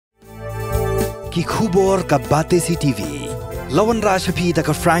ki khubor ka Batesi TV. Lawan Rajhapi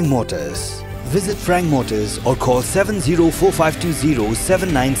taka Frank Motors. Visit Frank Motors or call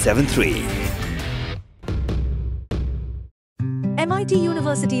 7045207973. MIT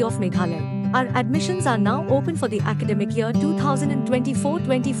University of Meghalaya. Our admissions are now open for the academic year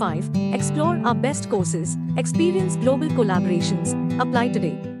 2024-25. Explore our best courses. Experience global collaborations. Apply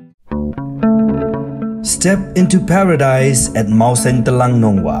today. Step into paradise at Mausen Telang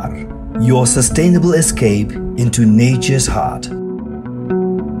Nongwar. Your sustainable escape into nature's heart.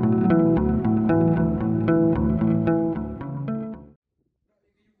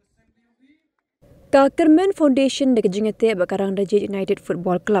 Kyrmen Foundation de Ïateh bakarang Raja United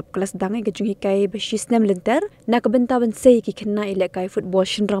Football Club kelas dangai gejung hikai bersisnem lenter nak bentaban sei ki Khynnah ilekai football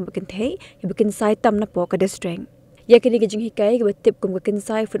shinrang bakentei ki Kynsai tam na po ka district. Ya kini gejung hikai ki betip kum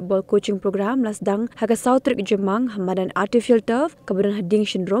Kynsai football coaching program lasdang haka South Rik Jemang hamadan artificial turf kabadan hading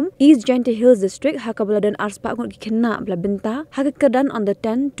syndrome East Ïateh Hills district haka baladan arspa ngut ki Khynnah bala benta haka kedan on the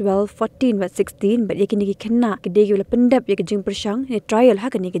 10, 12, 14 but 16 but ya kini ki Khynnah ki degi bala pendap ya gejung persang ni trial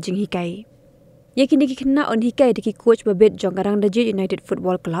haka ni gejung hikai. Yakini ki Khynnah on hikai deki coach babet jonggarang Raja United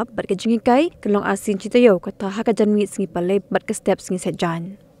Football Club bat ke jingikai kelong asin citayo kata haka janmi singi palai bat ke step singi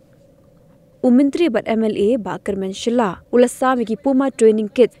sejan. Menteri bat MLA ba Kyrmen Shila ulasa miki Puma training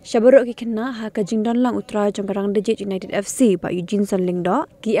kit syabarok ki Khynnah haka jingdan lang utra jonggarang Raja United FC ba Eugene Sanlingdo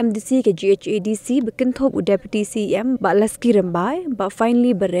ki MDC ke GHADC bekentop u deputy CM ba Laski Rembai ba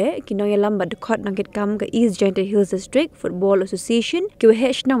finally bare ki noyalam ba dekot nangkit kam ke East Ïateh Hills District Football Association ki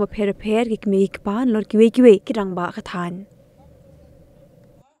wehesh nang ba pher ki kmi kpan lor ki we ki rang ba khathan.